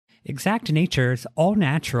Exact Nature's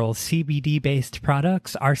all-natural CBD-based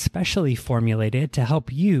products are specially formulated to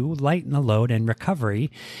help you lighten the load in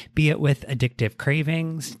recovery, be it with addictive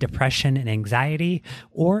cravings, depression and anxiety,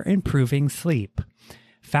 or improving sleep.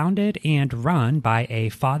 Founded and run by a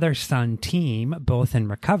father-son team, both in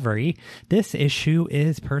recovery, this issue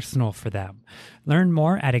is personal for them. Learn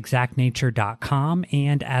more at exactnature.com,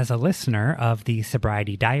 and as a listener of the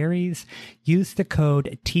Sobriety Diaries, use the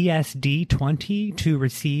code TSD20 to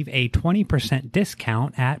receive a 20%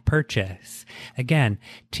 discount at purchase. Again,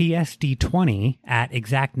 TSD20 at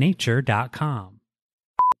exactnature.com.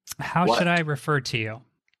 How should I refer to you?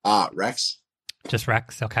 Rex. Just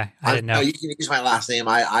Rex? Okay. I didn't know. No, you can use my last name.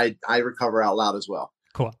 I recover out loud as well.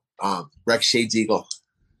 Cool. Rex Shades Eagle.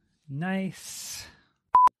 Nice.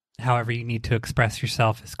 However you need to express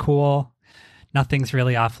yourself is cool. Nothing's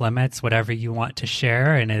really off limits. Whatever you want to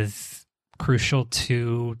share and is crucial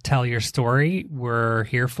to tell your story, we're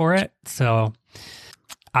here for it. So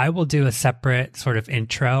I will do a separate sort of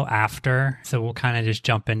intro after. So we'll kind of just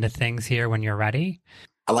jump into things here when you're ready.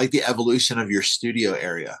 I like the evolution of your studio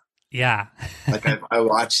area. Yeah. Like I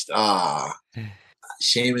watched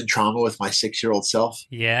Shame and Trauma with my 6-year-old self.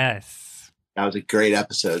 Yes. That was a great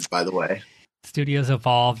episode, by the way. Studio's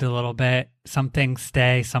evolved a little bit. Some things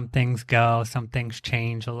stay, some things go, some things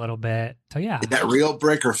change a little bit. So yeah. Is that real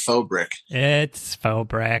brick or faux brick? It's faux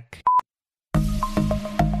brick.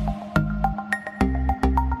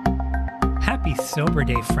 Happy Sober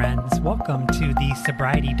Day, friends. Welcome to the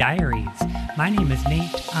Sobriety Diaries. My name is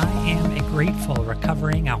Nate. I am a grateful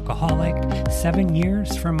recovering alcoholic 7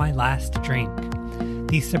 years from my last drink.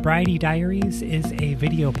 The Sobriety Diaries is a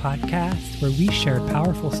video podcast where we share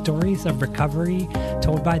powerful stories of recovery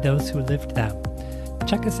told by those who lived them.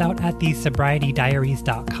 Check us out at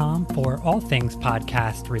thesobrietydiaries.com for all things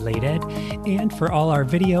podcast related. And for all our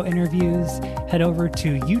video interviews, head over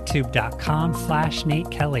to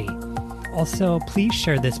youtube.com/Nate Kelly. Also, please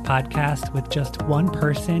share this podcast with just one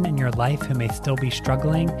person in your life who may still be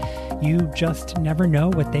struggling. You just never know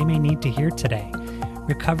what they may need to hear today.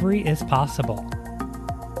 Recovery is possible.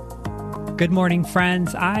 Good morning,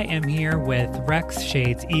 friends. I am here with Rex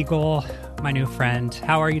Shades Eagle, my new friend.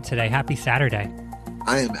 How are you today? Happy Saturday.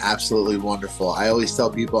 I am absolutely wonderful. I always tell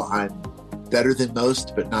people I'm better than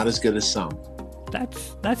most, but not as good as some.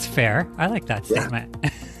 That's fair. I like that statement.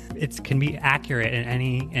 Yeah. It can be accurate in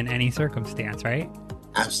any circumstance, right?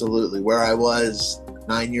 Absolutely. Where I was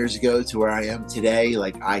 9 years ago to where I am today,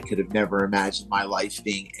 like I could have never imagined my life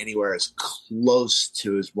being anywhere as close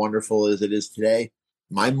to as wonderful as it is today.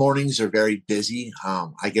 My mornings are very busy.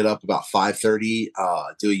 I get up about 5:30,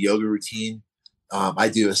 do a yoga routine. I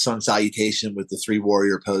do a sun salutation with the 3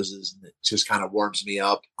 warrior poses, and it just kind of warms me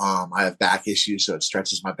up. I have back issues, so it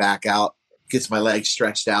stretches my back out, gets my legs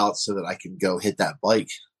stretched out so that I can go hit that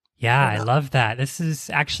bike. Yeah, I love that. This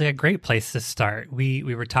is actually a great place to start. We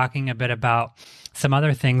were talking a bit about some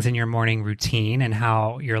other things in your morning routine and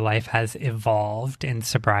how your life has evolved in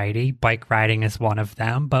sobriety. Bike riding is one of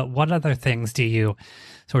them. But what other things do you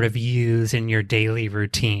sort of use in your daily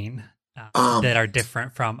routine that are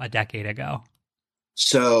different from a decade ago?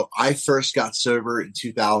 So I first got sober in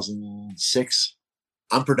 2006.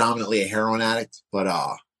 I'm predominantly a heroin addict, but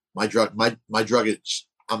my drug,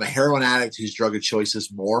 I'm a heroin addict whose drug of choice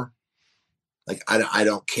is more. Like, I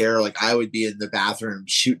don't care. Like, I would be in the bathroom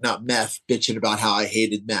shooting up meth, bitching about how I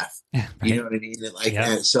hated meth. Right. You know what I mean? Like,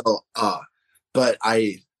 yeah. And so, but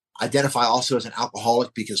I identify also as an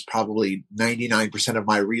alcoholic because probably 99% of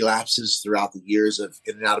my relapses throughout the years of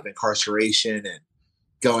in and out of incarceration and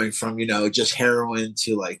going from, just heroin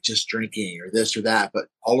to like just drinking or this or that. But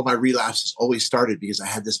all of my relapses always started because I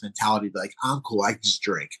had this mentality of like, I'm cool. I can just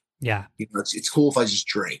drink. Yeah. It's cool if I just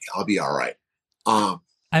drink. I'll be all right.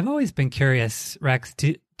 I've always been curious, Rex,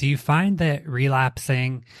 do you find that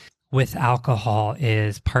relapsing with alcohol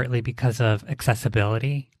is partly because of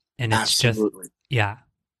accessibility? And it's Absolutely. Just, yeah.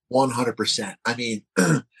 100%. I mean,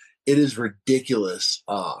 it is ridiculous.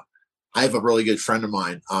 I have a really good friend of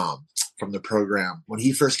mine from the program. When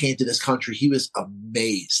he first came to this country, he was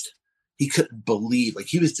amazed. He couldn't believe, like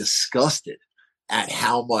he was disgusted at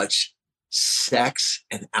how much sex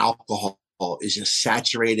and alcohol is just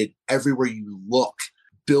saturated everywhere you look.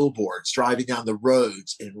 Billboards, driving down the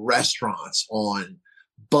roads, in restaurants, on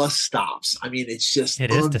bus stops. I mean, it's just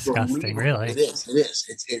it is disgusting, really. It is.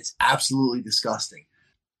 It's absolutely disgusting.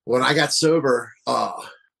 When I got sober,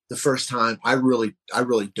 the first time, I really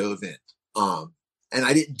dove in. And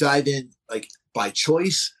I didn't dive in like by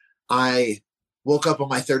choice. I woke up on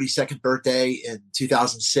my 32nd birthday in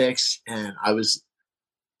 2006, and I was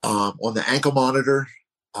on the ankle monitor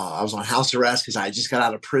I was on house arrest because I just got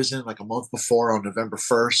out of prison like a month before on November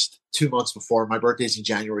 1st, 2 months before. My birthday's in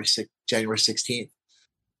January 16th.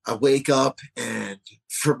 I wake up, and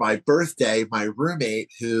for my birthday, my roommate,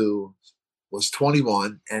 who was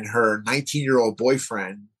 21, and her 19-year-old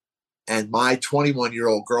boyfriend and my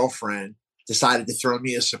 21-year-old girlfriend decided to throw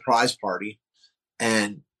me a surprise party.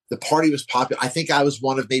 And the party was popular. I think I was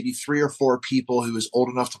one of maybe 3 or 4 people who was old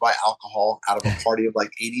enough to buy alcohol out of a party of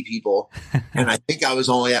like 80 people. And I think I was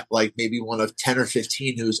only at like maybe one of 10 or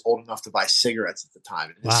 15 who was old enough to buy cigarettes at the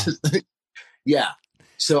time. Wow. Yeah.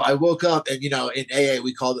 So I woke up, and, in AA,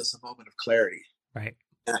 we call this a moment of clarity. Right.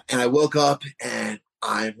 And I woke up, and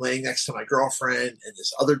I'm laying next to my girlfriend and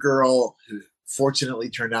this other girl who fortunately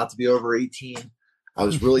turned out to be over 18. I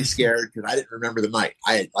was really scared because I didn't remember the night.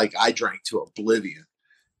 I drank to oblivion.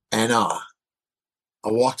 And I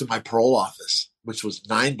walked to my parole office, which was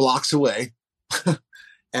 9 blocks away.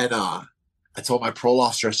 And I told my parole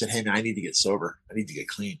officer, I said, "Hey, man, I need to get sober. I need to get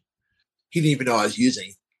clean." He didn't even know I was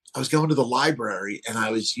using. I was going to the library, and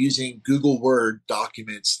I was using Google Word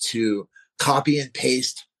documents to copy and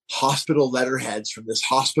paste hospital letterheads from this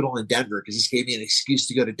hospital in Denver, because this gave me an excuse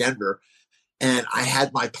to go to Denver. And I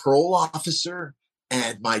had my parole officer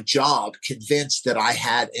and my job convinced that I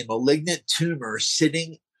had a malignant tumor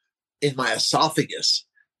sitting in my esophagus,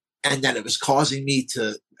 and that it was causing me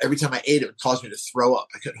to, every time I ate, it would cause me to throw up.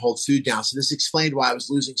 I couldn't hold food down. So this explained why I was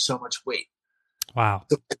losing so much weight. Wow.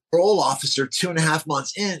 The parole officer, 2.5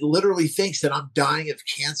 months in, literally thinks that I'm dying of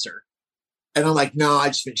cancer. And I'm like, no, I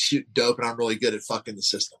just been shooting dope, and I'm really good at fucking the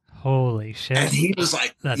system. Holy shit. And he was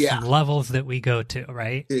like, that's levels that we go to,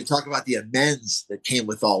 right? They talk about the amends that came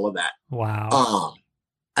with all of that. Wow.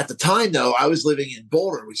 At the time, though, I was living in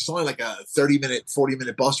Boulder, which is only like a 30-minute,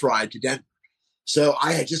 40-minute bus ride to Denver. So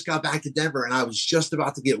I had just got back to Denver, and I was just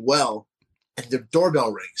about to get well, and the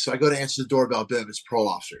doorbell rings. So I go to answer the doorbell. Boom, it's parole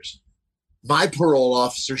officers. My parole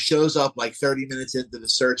officer shows up like 30 minutes into the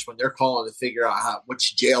search when they're calling to figure out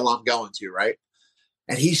which jail I'm going to, right?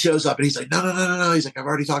 And he shows up, and he's like, no. He's like, I've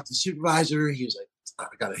already talked to the supervisor. He was like,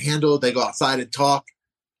 I got it handled. They go outside and talk.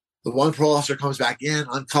 The one parole officer comes back in,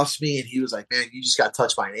 uncuffs me, and he was like, man, you just got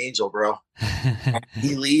touched by an angel, bro.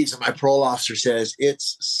 He leaves, and my parole officer says,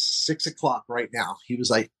 it's 6:00 right now. He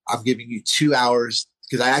was like, I'm giving you 2 hours,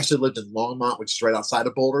 because I actually lived in Longmont, which is right outside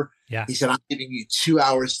of Boulder. Yeah. He said, I'm giving you 2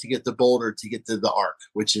 hours to get to Boulder to get to the ARC,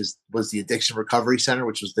 which was the Addiction Recovery Center,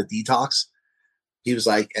 which was the detox. He was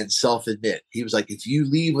like, and self-admit. He was like, if you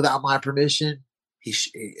leave without my permission,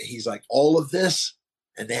 he's like, all of this.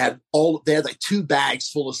 And they had like 2 bags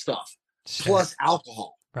full of stuff, plus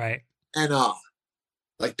alcohol. Right. And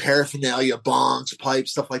like paraphernalia, bongs,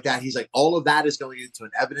 pipes, stuff like that. He's like, all of that is going into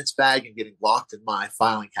an evidence bag and getting locked in my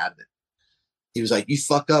filing cabinet. He was like, you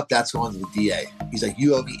fuck up, that's going to the DA. He's like,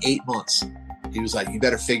 you owe me 8 months. He was like, you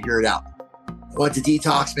better figure it out. I went to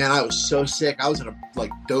detox, man. I was so sick. I was in a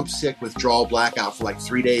like dope sick withdrawal blackout for like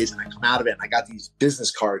 3 days, and I come out of it, and I got these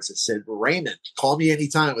business cards that said, Raymond, call me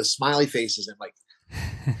anytime, with smiley faces and like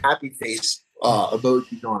happy face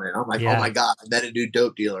emojis on it. I'm like, oh my God, I met a new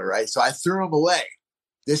dope dealer, right? So I threw him away.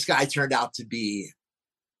 This guy turned out to be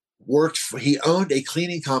he owned a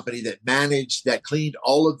cleaning company that cleaned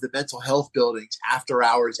all of the mental health buildings after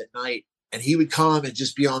hours at night. And he would come and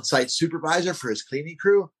just be on site supervisor for his cleaning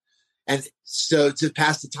crew. And so to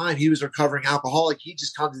pass the time, he was recovering alcoholic. He'd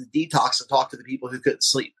just come to the detox and talk to the people who couldn't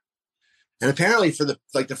sleep. And apparently for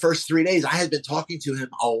the first 3 days, I had been talking to him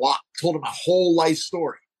a lot, told him my whole life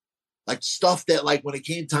story, like stuff that like when it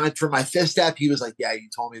came time for my 5th step, he was like, yeah, you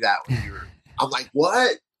told me that when you were, I'm like,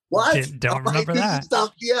 what? Don't remember that.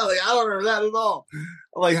 Stuff, yeah, like I don't remember that at all.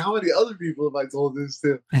 I'm like, how many other people have I told this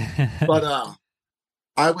to? But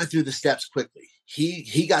I went through the steps quickly.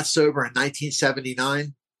 He got sober in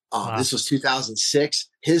 1979. Wow. This was 2006.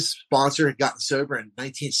 His sponsor had gotten sober in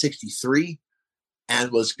 1963.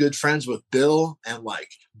 And was good friends with Bill and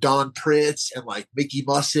like Don Pritz and like Mickey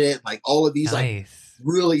Musset and like all of these like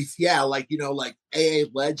really, like, like AA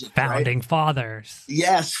legends. Founding fathers.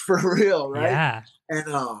 Yes, for real, right? Yeah.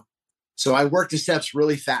 And so I worked the steps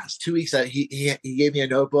really fast. 2 weeks, he gave me a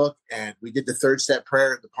notebook, and we did the 3rd step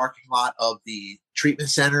prayer in the parking lot of the treatment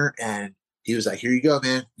center. And he was like, here you go,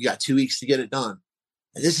 man. You got 2 weeks to get it done.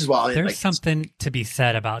 And this is why there's something to be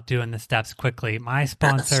said about doing the steps quickly. My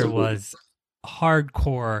sponsor was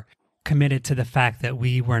hardcore committed to the fact that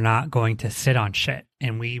we were not going to sit on shit,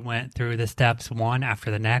 and we went through the steps one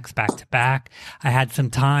after the next, back to back. I had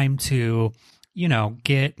some time to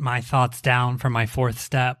get my thoughts down for my 4th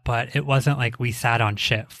step, but it wasn't like we sat on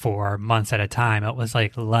shit for months at a time. It was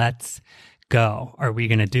like, let's go. Are we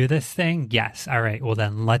going to do this thing? Yes. All right, well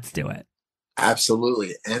then let's do it.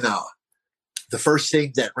 Absolutely. And the first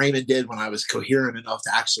thing that Raymond did when I was coherent enough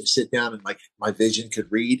to actually sit down and like my vision could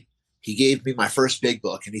read, he gave me my first big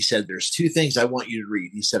book and he said, there's two things I want you to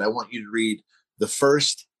read. He said, I want you to read the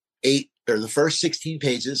first 16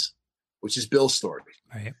 pages, which is Bill's story.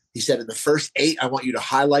 Right. He said, in the first 8, I want you to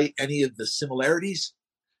highlight any of the similarities.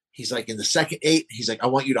 He's like, in the second 8, he's like, I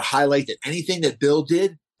want you to highlight that anything that Bill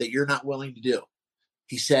did that you're not willing to do.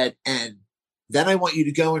 He said, and then I want you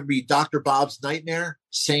to go and read Dr. Bob's Nightmare.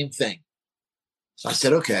 Same thing. So I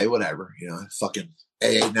said, okay, whatever. Fucking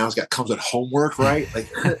AA now comes with homework, right? Like,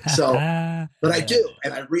 so, but I do.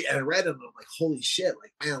 And I read them and I'm like, holy shit.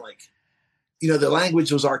 Like, man, like, the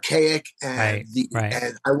language was archaic and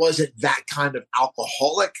and I wasn't that kind of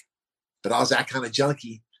alcoholic, but I was that kind of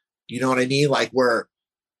junkie. You know what I mean? Like where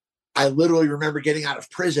I literally remember getting out of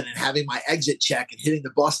prison and having my exit check and hitting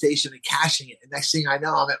the bus station and cashing it. And next thing I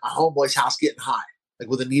know, I'm at my homeboy's house getting high, like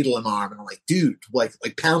with a needle in my arm. And I'm like, dude, like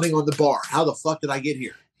pounding on the bar. How the fuck did I get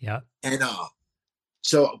here? Yeah. And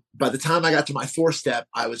so by the time I got to my 4th step,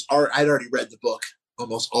 I'd already read the book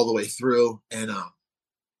almost all the way through. And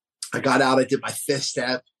I got out, I did my 5th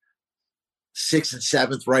step, 6th and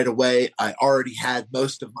 7th right away. I already had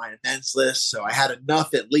most of my amends list. So I had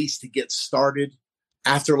enough at least to get started.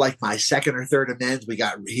 After like my 2nd or 3rd amends,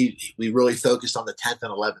 we really focused on the 10th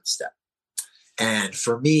and 11th step. And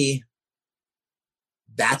for me,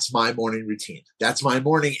 that's my morning routine. That's my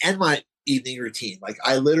morning and my evening routine. Like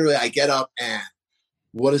I get up and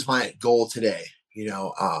what is my goal today?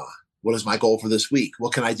 What is my goal for this week?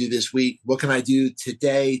 What can I do this week? What can I do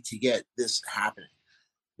today to get this happening?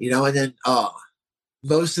 And then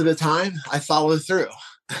most of the time I follow through.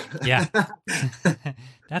 Yeah.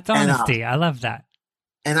 That's honesty. I love that.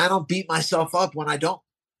 And I don't beat myself up when I don't.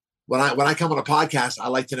 When I come on a podcast, I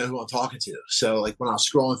like to know who I'm talking to. So like when I was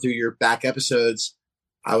scrolling through your back episodes,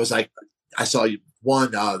 I was like, I saw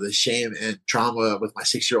the shame and trauma with my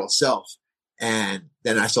 6-year-old self. And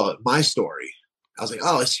then I saw my story. I was like,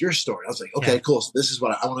 oh, it's your story. I was like, okay, cool. So this is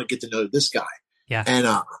what I want to get to know this guy. Yeah. And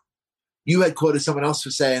you had quoted someone else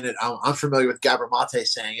who saying it. I'm familiar with Gabor Mate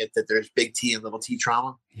saying it, that there's big T and little t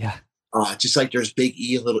trauma. Yeah. Just like there's big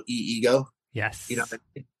E and little E ego. Yes.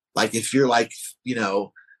 Like if you're like,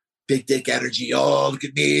 big dick energy. Oh, look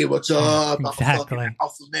at me. What's up? Exactly. I'm a fucking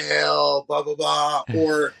alpha male, blah, blah, blah.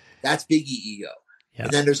 Or that's big E ego. Yep.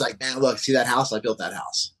 And then there's like, man, look, see that house? I built that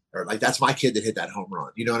house. Or like, that's my kid that hit that home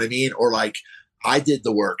run. You know what I mean? Or like, I did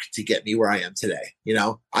the work to get me where I am today.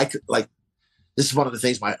 I could like, this is one of the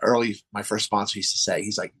things my first sponsor used to say.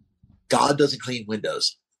 He's like, God doesn't clean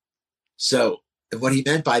windows. So, and what he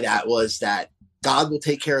meant by that was that God will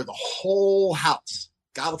take care of the whole house.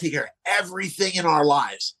 God will take care of everything in our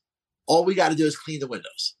lives. All we got to do is clean the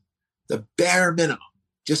windows. The bare minimum.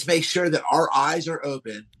 Just make sure that our eyes are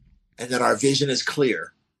open and that our vision is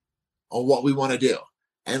clear on what we want to do.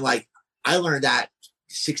 And like, I learned that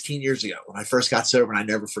 16 years ago when I first got sober, and I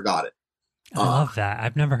never forgot it. I love that.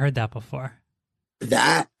 I've never heard that before.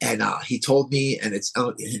 That, and he told me, and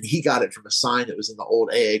he got it from a sign that was in the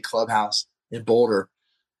old AA clubhouse in Boulder,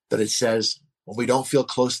 but it says, when we don't feel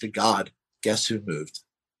close to God, guess who moved?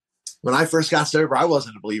 When I first got sober, I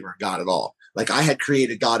wasn't a believer in God at all. Like I had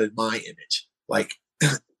created God in my image, like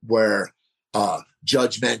where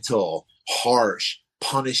judgmental, harsh,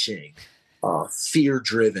 punishing,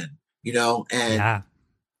 fear-driven, and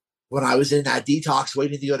when I was in that detox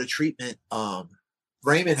waiting to go to treatment,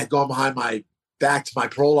 Raymond had gone behind my back to my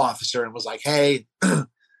parole officer and was like, hey,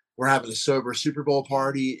 we're having a sober Super Bowl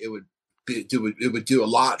party. It would do a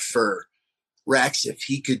lot for Rex if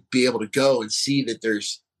he could be able to go and see that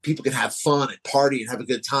there's people can have fun and party and have a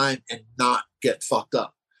good time and not get fucked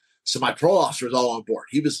up. So my parole officer was all on board.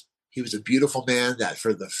 He was a beautiful man that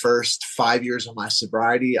for the first 5 years of my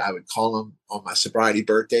sobriety, I would call him on my sobriety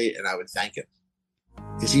birthday and I would thank him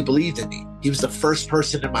because he believed in me. He was the first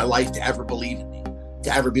person in my life to ever believe in me,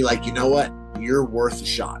 to ever be like, you know what? You're worth a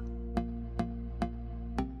shot.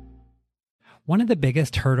 One of the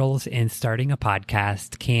biggest hurdles in starting a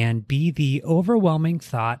podcast can be the overwhelming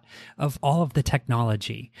thought of all of the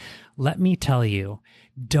technology. Let me tell you,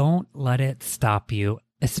 don't let it stop you.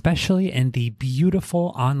 Especially in the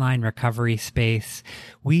beautiful online recovery space,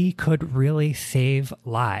 we could really save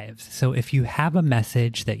lives. So if you have a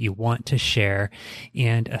message that you want to share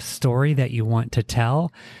and a story that you want to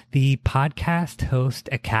tell, the Podcast Host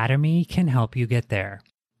Academy can help you get there.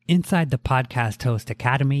 Inside the Podcast Host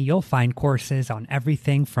Academy, you'll find courses on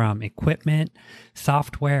everything from equipment,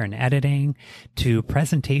 software and editing, to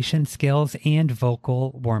presentation skills and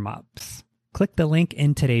vocal warm-ups. Click the link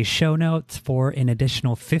in today's show notes for an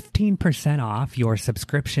additional 15% off your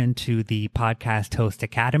subscription to the Podcast Host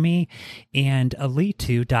Academy and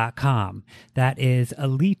Alitu.com. That is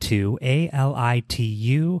Alitu,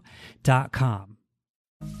 ALITU.com.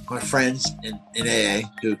 My friends in AA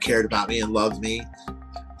who cared about me and loved me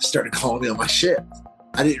started calling me on my shit.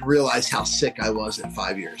 I didn't realize how sick I was at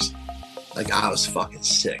 5 years. Like, I was fucking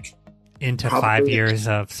sick. Into 5 years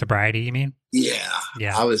of sobriety, you mean? Yeah.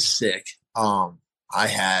 I was sick. I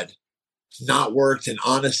had not worked an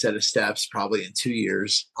honest set of steps probably in 2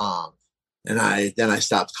 years. And I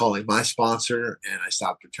stopped calling my sponsor, and I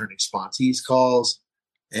stopped returning sponsees calls.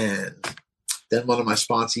 And then one of my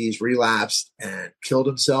sponsees relapsed and killed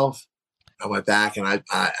himself. I went back and I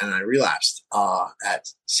relapsed at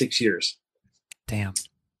 6 years. Damn.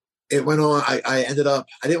 It went on. I ended up,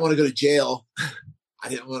 I didn't want to go to jail. I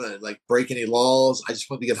didn't want to like break any laws. I just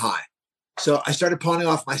wanted to get high. So I started pawning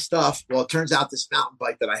off my stuff. Well, it turns out this mountain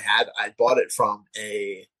bike that I bought it from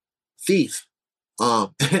a thief.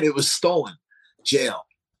 And it was stolen. Jail.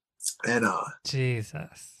 And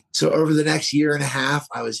Jesus. So over the next year and a half,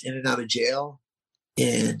 I was in and out of jail.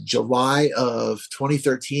 In July of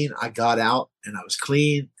 2013, I got out and I was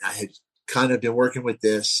clean. I had kind of been working with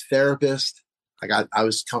this therapist. I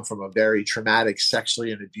was come from a very traumatic,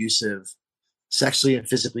 sexually and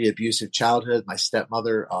physically abusive childhood. My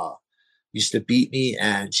stepmother used to beat me,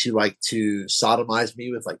 and she liked to sodomize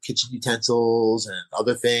me with like kitchen utensils and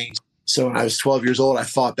other things. So when I was 12 years old, I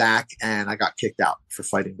fought back and I got kicked out for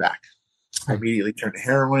fighting back. I immediately turned to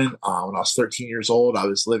heroin. When I was 13 years old, I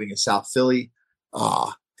was living in South Philly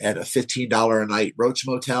at a $15 a night Roach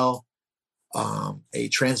Motel. A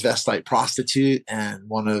transvestite prostitute and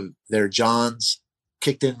one of their Johns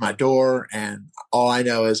kicked in my door. And all I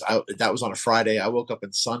know is that was on a Friday. I woke up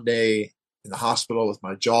on Sunday in the hospital with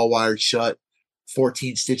my jaw wired shut,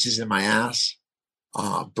 14 stitches in my ass,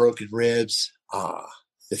 broken ribs.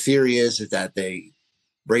 The theory is that they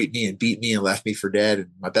raped me and beat me and left me for dead. And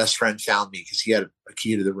my best friend found me because he had a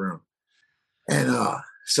key to the room. And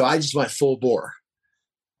so I just went full bore.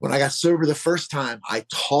 When I got sober the first time, I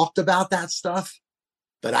talked about that stuff,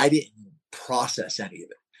 but I didn't process any of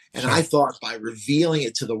it. And I thought by revealing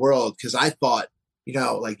it to the world, because I thought, you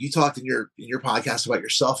know, like you talked in your podcast about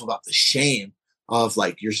yourself, about the shame of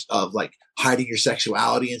like hiding your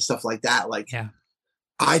sexuality and stuff like that. Like,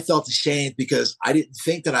 I felt ashamed because I didn't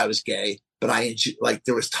think that I was gay, but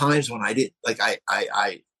there was times when I didn't, like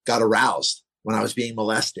I got aroused when I was being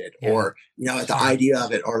molested or, you know, at the idea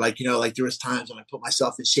of it, or like, you know, like there was times when I put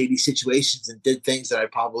myself in shady situations and did things that I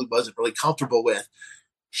probably wasn't really comfortable with.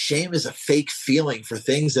 Shame is a fake feeling for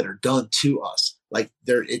things that are done to us. Like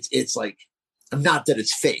it's like, I'm not that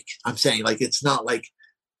it's fake. I'm saying like, it's not like,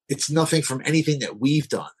 it's nothing from anything that we've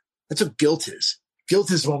done. That's what guilt is.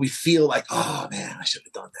 Guilt is when we feel like, oh man, I should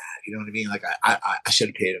have done that. You know what I mean? Like I should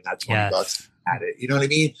have paid him that $20 at it. You know what I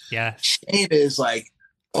mean? Yeah. Shame is like,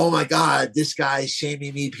 oh my God, this guy is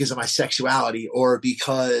shaming me because of my sexuality or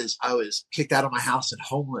because I was kicked out of my house and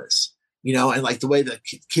homeless, you know, and like the way the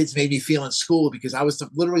kids made me feel in school because I was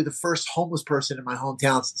literally the first homeless person in my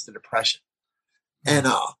hometown since the Depression. And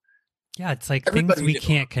it's like things we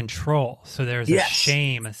can't control. So there's a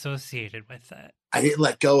shame associated with it. I didn't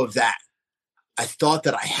let go of that. I thought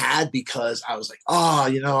that I had because I was like, oh,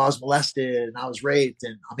 you know, I was molested and I was raped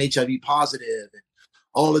and I'm HIV positive and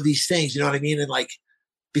all of these things, you know what I mean? And like,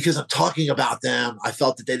 because I'm talking about them, I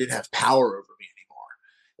felt that they didn't have power over me anymore.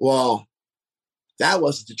 Well, that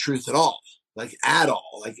wasn't the truth at all, like at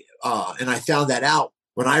all. Like, and I found that out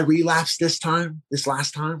when I relapsed this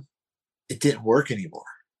last time, it didn't work anymore.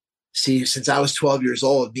 See, since I was 12 years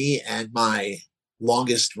old, me and my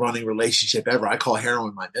longest running relationship ever, I call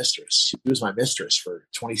heroin my mistress. She was my mistress for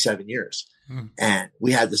 27 years. And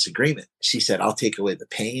we had this agreement. She said, I'll take away the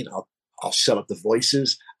pain. I'll shut up the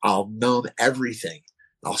voices. I'll numb everything.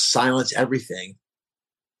 I'll silence everything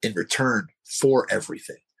in return for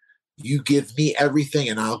everything. You give me everything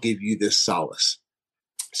and I'll give you this solace.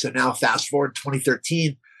 So now fast forward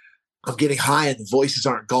 2013, I'm getting high and the voices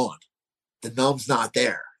aren't gone. The numb's not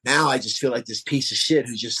there. Now I just feel like this piece of shit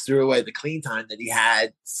who just threw away the clean time that he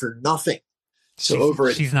had for nothing. So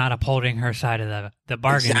she's not upholding her side of the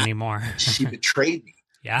bargain anymore. She betrayed me.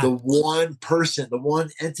 Yeah. The one person, the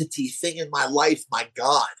one entity thing in my life, my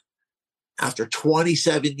God, after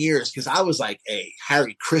 27 years, because I was like a Hare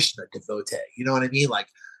Krishna devotee. You know what I mean? Like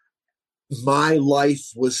my life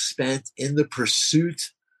was spent in the pursuit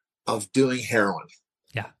of doing heroin.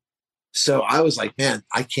 Yeah. So I was like, man,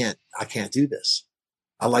 I can't do this.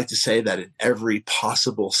 I like to say that in every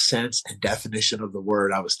possible sense and definition of the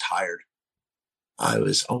word, I was tired. I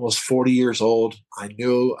was almost 40 years old. I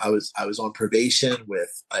knew I was on probation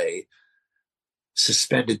with a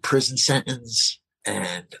suspended prison sentence,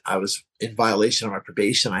 and I was in violation of my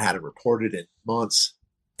probation. I hadn't reported in months,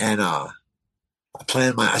 and I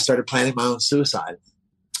started planning my own suicide,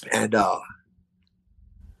 and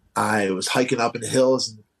I was hiking up in the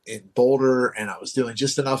hills in Boulder, and I was doing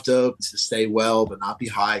just enough dope to stay well but not be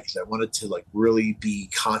high, because I wanted to like really be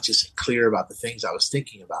conscious and clear about the things I was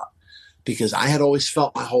thinking about, because I had always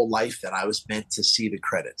felt my whole life that I was meant to see the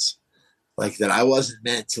credits, like that I wasn't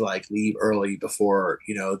meant to like leave early before,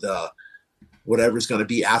 you know, the whatever's going to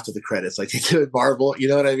be after the credits, like they do in Marvel, you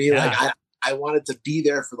know what I mean? Yeah. Like I wanted to be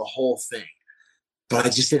there for the whole thing, but I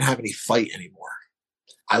just didn't have any fight anymore.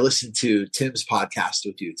 I listened to Tim's podcast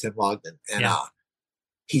with you, Tim Logden, and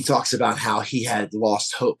he talks about how he had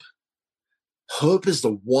lost hope. Hope is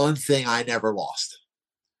the one thing I never lost.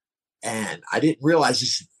 And I didn't realize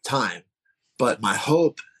this at the time, but my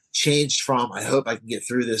hope changed from I hope I can get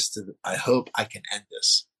through this to I hope I can end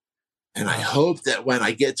this. And I hope that when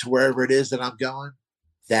I get to wherever it is that I'm going,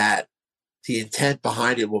 that the intent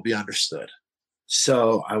behind it will be understood.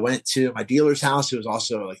 So I went to my dealer's house, who was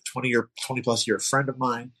also like 20 plus year friend of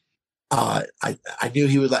mine. I knew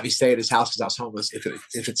he would let me stay at his house because I was homeless if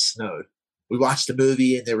it snowed. We watched the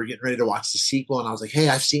movie, and they were getting ready to watch the sequel. And I was like, hey,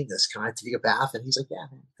 I've seen this. Can I take a bath? And he's like, yeah,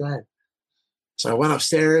 man, go ahead. So I went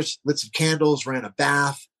upstairs, lit some candles, ran a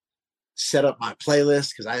bath, set up my playlist,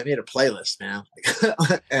 because I made a playlist, man.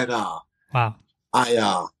 And wow.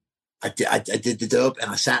 I did the dope,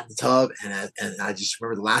 and I sat in the tub, and I just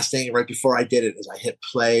remember the last thing right before I did it is I hit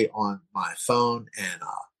play on my phone, and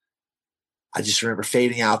I just remember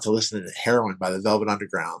fading out to listen to Heroin by the Velvet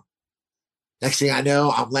Underground. Next thing I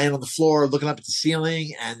know, I'm laying on the floor looking up at the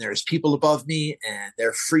ceiling, and there's people above me, and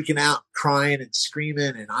they're freaking out, crying and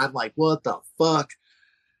screaming, and I'm like, what the fuck?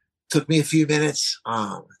 Took me a few minutes.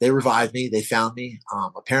 They revived me. They found me.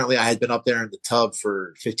 Apparently, I had been up there in the tub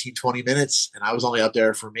for 15, 20 minutes, and I was only up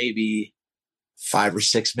there for maybe 5 or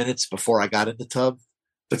 6 minutes before I got in the tub.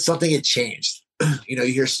 But something had changed. You know,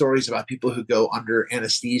 you hear stories about people who go under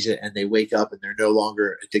anesthesia and they wake up and they're no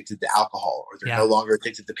longer addicted to alcohol, or they're no longer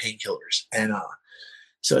addicted to painkillers. And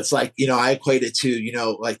so it's like, you know, I equate it to, you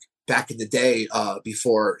know, like back in the day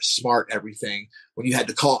before smart everything, when you had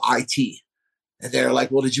to call IT. And they're like,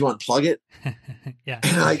 well, did you unplug it? Yeah.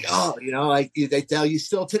 And like, oh, you know, like they tell you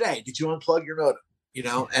still today, did you unplug your modem? You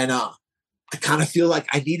know, and I kind of feel like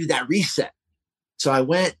I needed that reset. So I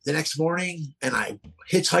went the next morning and I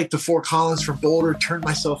hitchhiked to Fort Collins from Boulder, turned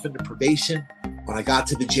myself into probation. When I got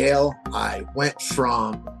to the jail, I went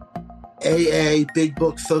from AA, big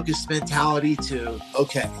book focused mentality to,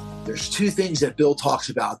 okay, there's two things that Bill talks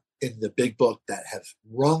about in the big book that have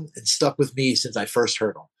rung and stuck with me since I first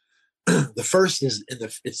heard them. The first is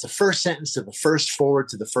it's the first sentence of the first forward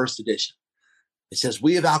to the first edition. It says,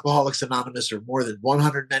 we of Alcoholics Anonymous are more than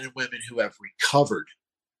 100 men and women who have recovered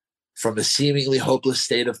from a seemingly hopeless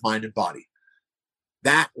state of mind and body.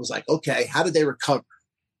 That was like, okay, how did they recover?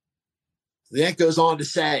 Then it goes on to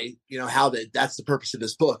say, you know, how that's the purpose of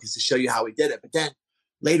this book, is to show you how we did it. But then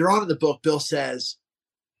later on in the book, Bill says,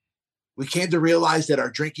 we came to realize that our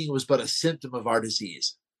drinking was but a symptom of our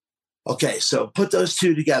disease. Okay, so put those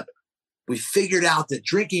two together. We figured out that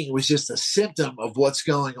drinking was just a symptom of what's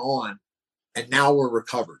going on, and now we're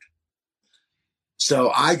recovered.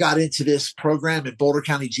 So I got into this program in Boulder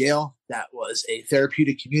County Jail that was a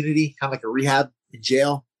therapeutic community, kind of like a rehab in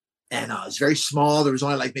jail. And it was very small. There was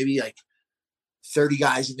only maybe 30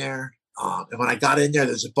 guys in there. And when I got in there,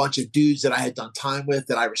 there's a bunch of dudes that I had done time with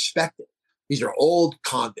that I respected. These are old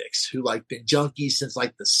convicts who been junkies since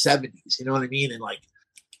the 70s. You know what I mean? And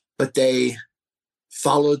but they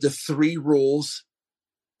followed the 3 rules.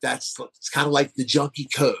 It's kind of like the junkie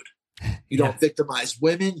code. You don't victimize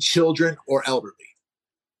women, children, or elderly.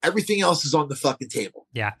 Everything else is on the fucking table.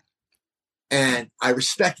 Yeah. And I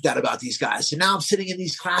respect that about these guys. So now I'm sitting in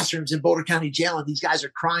these classrooms in Boulder County Jail, and these guys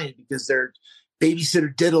are crying because their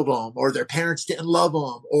babysitter diddled them, or their parents didn't love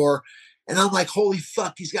them, and I'm like, holy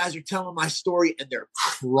fuck, these guys are telling my story, and they're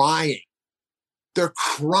crying. They're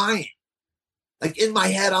crying. In my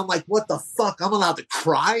head, I'm like, what the fuck? I'm allowed to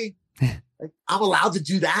cry? I'm allowed to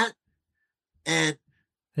do that? And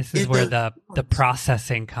this is where the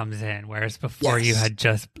processing comes in, whereas before you had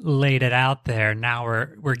just laid it out there. Now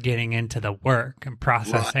we're getting into the work and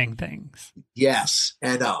processing things. Yes.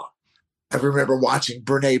 And I remember watching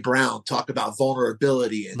Brene Brown talk about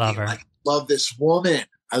vulnerability, and love her. Love this woman.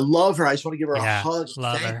 I love her. I just want to give her a hug and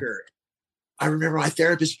love thank her. I remember my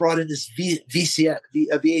therapist brought in this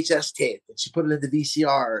VHS tape, and she put it in the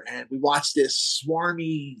VCR, and we watched this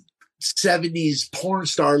swarmy 70s porn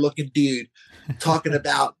star looking dude talking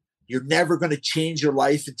about you're never going to change your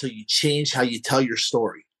life until you change how you tell your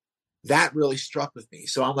story. That really struck with me.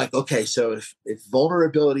 So I'm like, okay, so if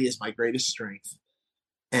vulnerability is my greatest strength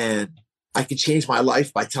and I can change my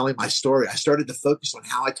life by telling my story, I started to focus on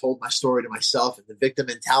how I told my story to myself and the victim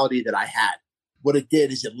mentality that I had. What it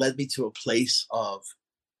did is it led me to a place of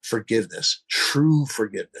forgiveness, true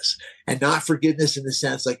forgiveness, and not forgiveness in the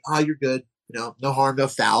sense like, oh, you're good, no harm, no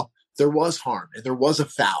foul. There was harm and there was a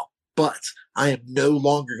foul, but I am no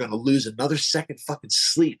longer going to lose another second fucking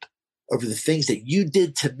sleep over the things that you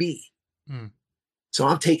did to me. So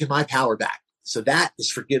I'm taking my power back. So that is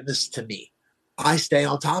forgiveness to me. I stay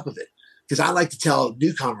on top of it because I like to tell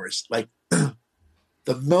newcomers, like, the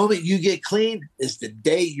moment you get clean is the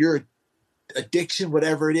day your addiction,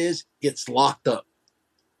 whatever it is, gets locked up.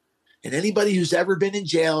 And anybody who's ever been in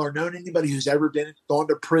jail or known anybody who's ever gone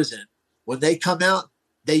to prison, when they come out,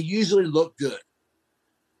 they usually look good.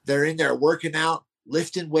 They're in there working out,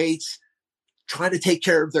 lifting weights, trying to take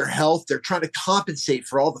care of their health. They're trying to compensate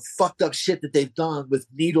for all the fucked up shit that they've done with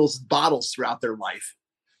needles and bottles throughout their life.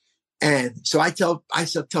 And so I tell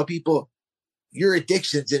people, your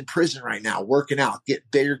addiction's in prison right now, working out, getting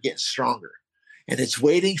bigger, getting stronger. And it's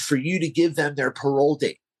waiting for you to give them their parole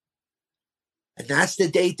date. And that's the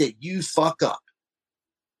date that you fuck up.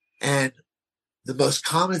 And the most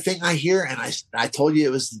common thing I hear, and I told you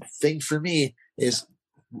it was the thing for me, is,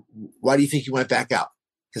 why do you think you went back out?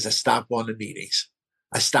 Because I stopped going to meetings.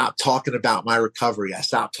 I stopped talking about my recovery. I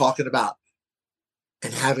stopped talking about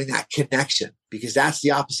and having that connection, because that's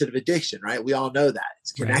the opposite of addiction, right? We all know that.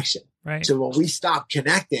 It's connection. Right. So when we stop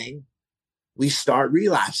connecting, we start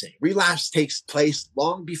relapsing. Relapse takes place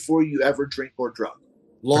long before you ever drink or drug.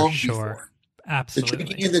 Long before. Absolutely. The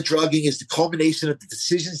drinking and the drugging is the culmination of the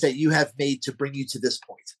decisions that you have made to bring you to this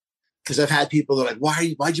point. Because I've had people that are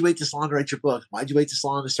like, why'd you wait this long to write your book? Why'd you wait this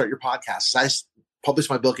long to start your podcast? So I published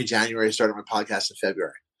my book in January. I started my podcast in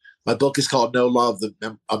February. My book is called No Love,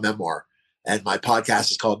 a memoir. And my podcast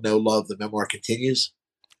is called No Love, the Memoir Continues.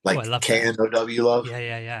 Like KNOW Love.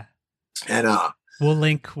 Yeah. And we'll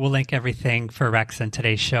link everything for Rex in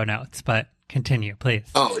today's show notes, but continue, please.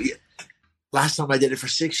 Oh, yeah. Last time I did it for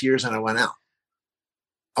 6 years and I went out.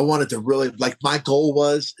 I wanted to really, my goal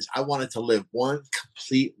is I wanted to live one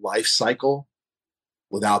complete life cycle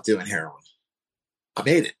without doing heroin. I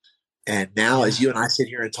made it. And now as you and I sit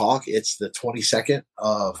here and talk, it's the 22nd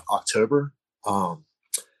of October.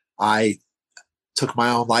 I took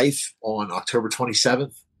my own life on October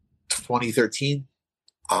 27th, 2013,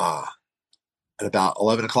 at about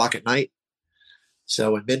 11 o'clock at night.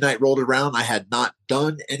 So when midnight rolled around, I had not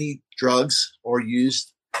done any drugs or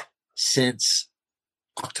used since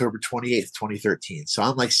October 28th, 2013. So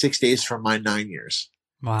I'm like 6 days from my 9 years.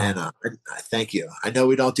 Wow. And thank you. I know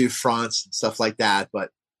we don't do fronts and stuff like that, but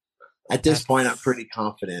at this point, I'm pretty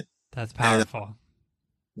confident. That's powerful.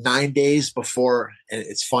 And 9 days before, and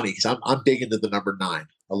it's funny because I'm big into the number 9. I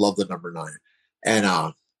love the number 9.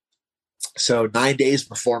 And so 9 days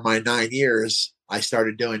before my 9 years, I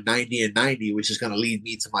started doing 90 and 90, which is going to lead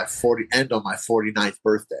me to my 49th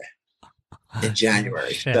birthday in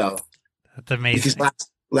January. Shit. So that's amazing. Because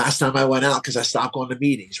last time I went out, because I stopped going to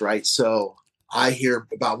meetings, right? So I hear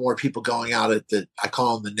about more people going out at I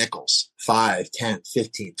call them the nickels, 5, 10,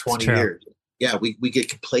 15, 20 years. Yeah, we get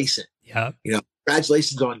complacent. Yeah.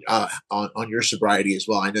 Congratulations on your sobriety as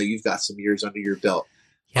well. I know you've got some years under your belt.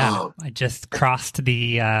 Yeah, I just crossed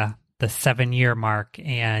the 7-year mark,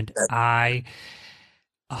 and I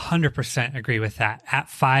 100% agree with that. At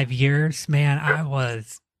 5 years, man, I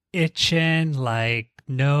was itching like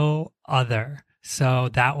no other. So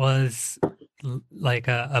that was like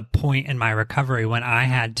a point in my recovery when I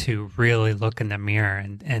had to really look in the mirror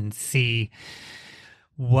and see,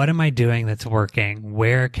 what am I doing that's working?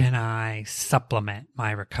 Where can I supplement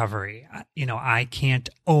my recovery? I can't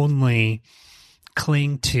only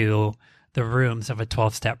cling to the rooms of a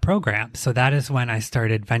 12-step program. So that is when I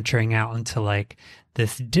started venturing out into like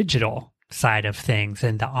this digital side of things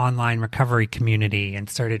and the online recovery community, and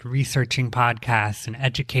started researching podcasts and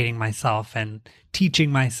educating myself and teaching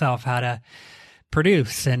myself how to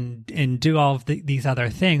produce and do all of these other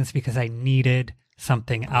things, because I needed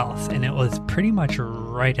something else. And it was pretty much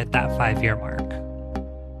right at that 5-year mark.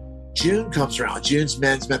 June comes around. June's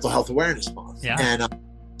Men's Mental Health Awareness Month. Yeah. And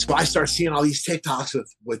so I start seeing all these TikToks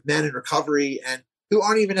with men in recovery, and who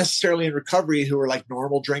aren't even necessarily in recovery, who are like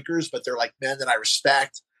normal drinkers, but they're like men that I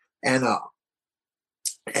respect. And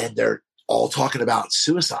they're all talking about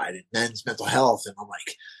suicide and men's mental health. And I'm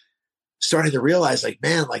like starting to realize, like,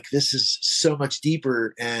 man, like this is so much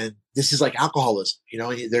deeper. And this is like alcoholism,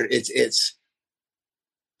 it's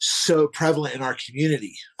so prevalent in our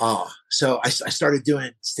community. So I started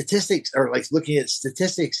doing statistics, or like looking at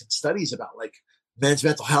statistics and studies about like men's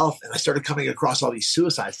mental health. And I started coming across all these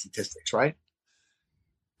suicide statistics, right?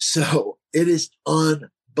 So it is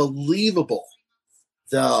unbelievable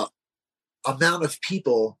the amount of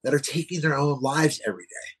people that are taking their own lives every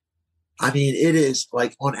day. I mean, it is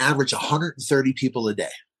like on average 130 people a day.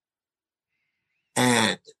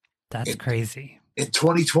 And that's crazy. In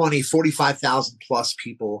 2020, 45,000 plus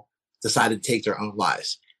people decided to take their own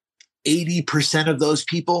lives. 80% of those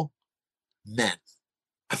people, men.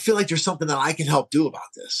 I feel like there's something that I can help do about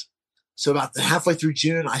this. So about halfway through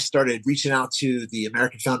June, I started reaching out to the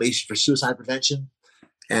American Foundation for Suicide Prevention.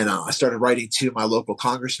 And I started writing to my local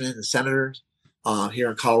congressmen and senators here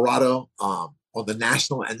in Colorado on the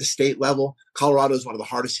national and the state level. Colorado is one of the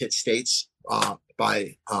hardest hit states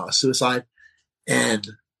by suicide. And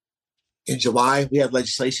in July, we had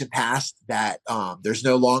legislation passed that there's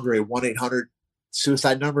no longer a 1-800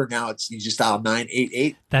 suicide number. Now you just dial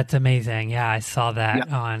 988. That's amazing. Yeah, I saw that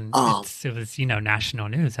on. It was national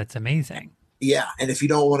news. That's amazing. Yeah, and if you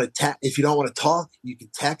don't want to talk, you can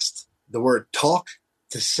text the word "talk"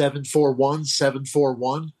 to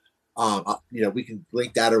 741-741. We can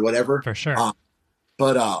link that or whatever for sure.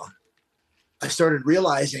 But I started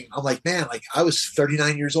realizing, I'm like, man, like I was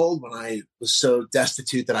 39 years old when I was so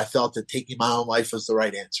destitute that I felt that taking my own life was the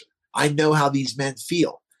right answer. I know how these men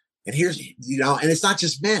feel. And here's, and it's not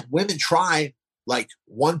just men. Women try like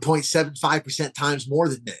 1.75% times more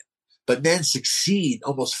than men, but men succeed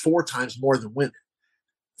almost 4 times more than women.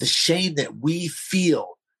 The shame that we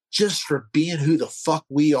feel just for being who the fuck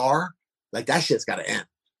we are, like that shit's got to end.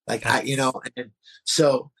 Like and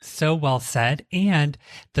so well said. And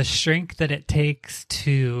the strength that it takes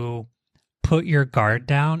to put your guard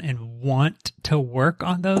down and want to work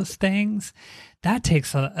on those things, that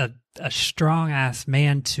takes a strong ass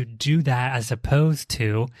man to do that, as opposed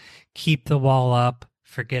to keep the wall up,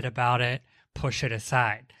 forget about it, push it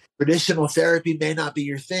aside. Traditional therapy may not be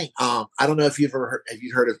your thing. I don't know if you've ever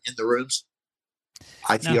heard of In the Rooms,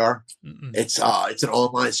 ITR. No. It's an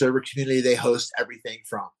online sober community. They host everything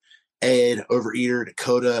from Ed, Overeater,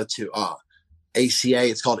 Dakota to ACA.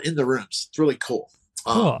 It's called In the Rooms. It's really cool.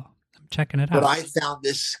 Cool. I'm checking it out. But I found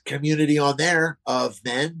this community on there of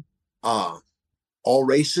men, all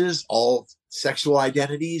races, all sexual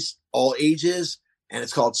identities, all ages, and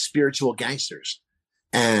it's called Spiritual Gangsters.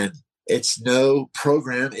 And it's no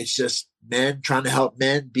program. It's just men trying to help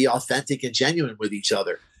men be authentic and genuine with each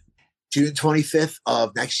other. June 25th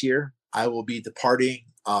of next year, I will be departing.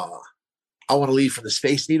 I want to leave from the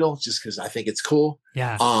Space Needle just because I think it's cool.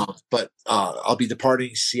 Yeah. But I'll be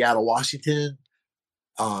departing Seattle, Washington,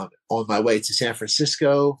 on my way to San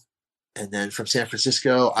Francisco. And then from San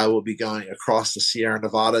Francisco, I will be going across the Sierra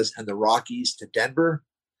Nevadas and the Rockies to Denver,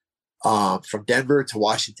 from Denver to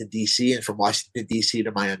Washington, D.C., and from Washington, D.C.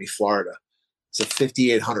 to Miami, Florida. It's a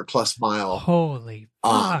 5,800 plus mile. Holy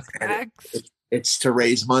fuck. It's to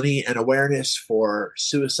raise money and awareness for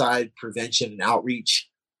suicide prevention and outreach.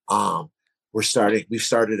 We've started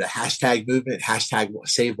a hashtag movement, hashtag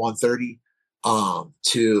Save 130, to,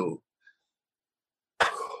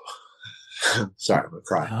 sorry, I'm gonna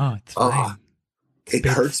cry. Oh, it's fine. It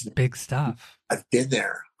hurts me. Big stuff. I've been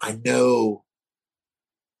there. I know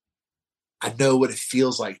what it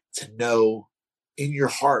feels like to know in your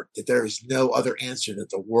heart that there is no other answer, that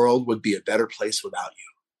the world would be a better place without you.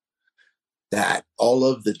 That all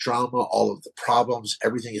of the drama, all of the problems,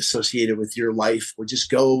 everything associated with your life would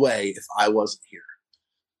just go away if I wasn't here.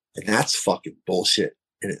 And that's fucking bullshit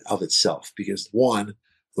in and of itself, because one,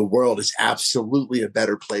 the world is absolutely a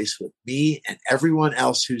better place with me and everyone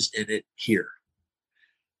else who's in it here.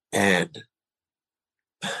 And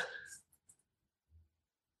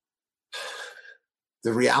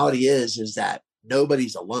the reality is that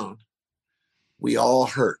nobody's alone. We all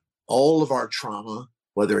hurt. All of our trauma,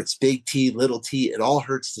 whether it's big T, little t, it all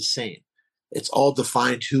hurts the same. It's all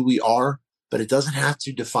defined who we are, but it doesn't have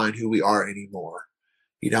to define who we are anymore.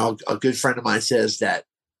 A good friend of mine says that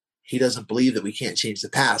he doesn't believe that we can't change the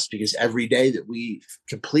past, because every day that we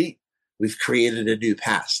complete, we've created a new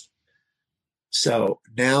past. So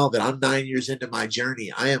now that I'm 9 years into my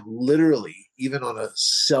journey, I am literally, even on a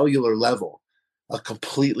cellular level, a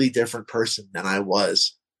completely different person than I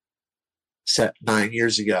was 9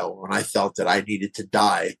 years ago, when I felt that I needed to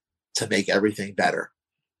die to make everything better.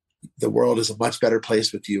 The world is a much better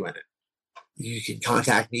place with you in it. You can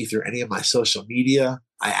contact me through any of my social media.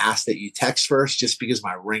 I ask that you text first, just because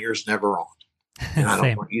my ringer's never on. And I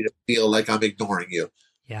don't want you to feel like I'm ignoring you.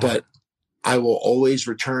 Yeah. But I will always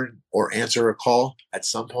return or answer a call at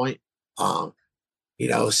some point.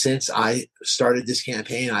 Since I started this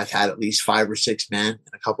campaign, I've had at least 5 or 6 men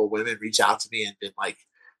and a couple of women reach out to me and been like,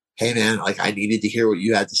 hey man, like I needed to hear what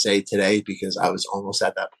you had to say today because I was almost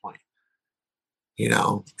at that point,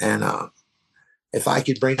 and if I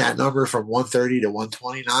could bring that number from 130 to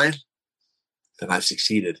 129, then I've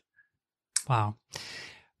succeeded. Wow.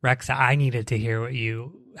 Rex, I needed to hear what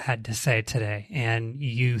you had to say today, and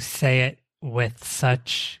you say it with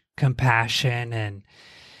such compassion and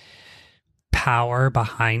power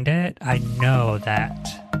behind it. I know that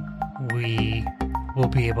we will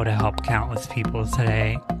be able to help countless people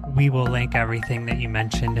today. We will link everything that you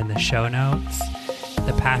mentioned in the show notes.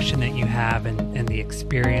 The passion that you have and the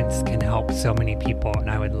experience can help so many people, and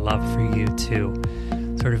I would love for you to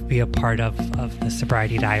sort of be a part of the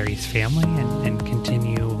Sobriety Diaries family and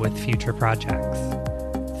continue with future projects.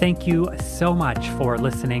 Thank you so much for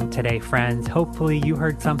listening today, friends. Hopefully you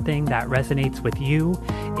heard something that resonates with you,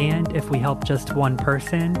 and if we help just one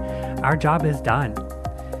person, our job is done.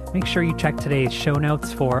 Make sure you check today's show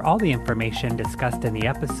notes for all the information discussed in the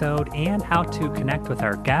episode and how to connect with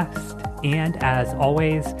our guest. And as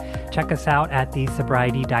always, check us out at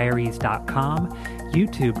thesobrietydiaries.com,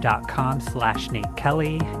 youtube.com/Nate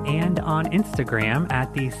Kelly, and on Instagram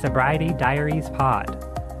at the Sobriety Diaries Pod.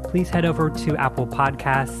 Please head over to Apple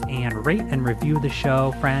Podcasts and rate and review the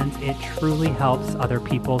show, friends. It truly helps other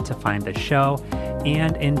people to find the show,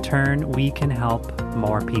 and in turn, we can help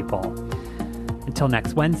more people. Until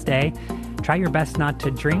next Wednesday, try your best not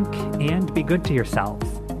to drink and be good to yourselves.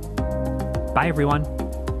 Bye, everyone.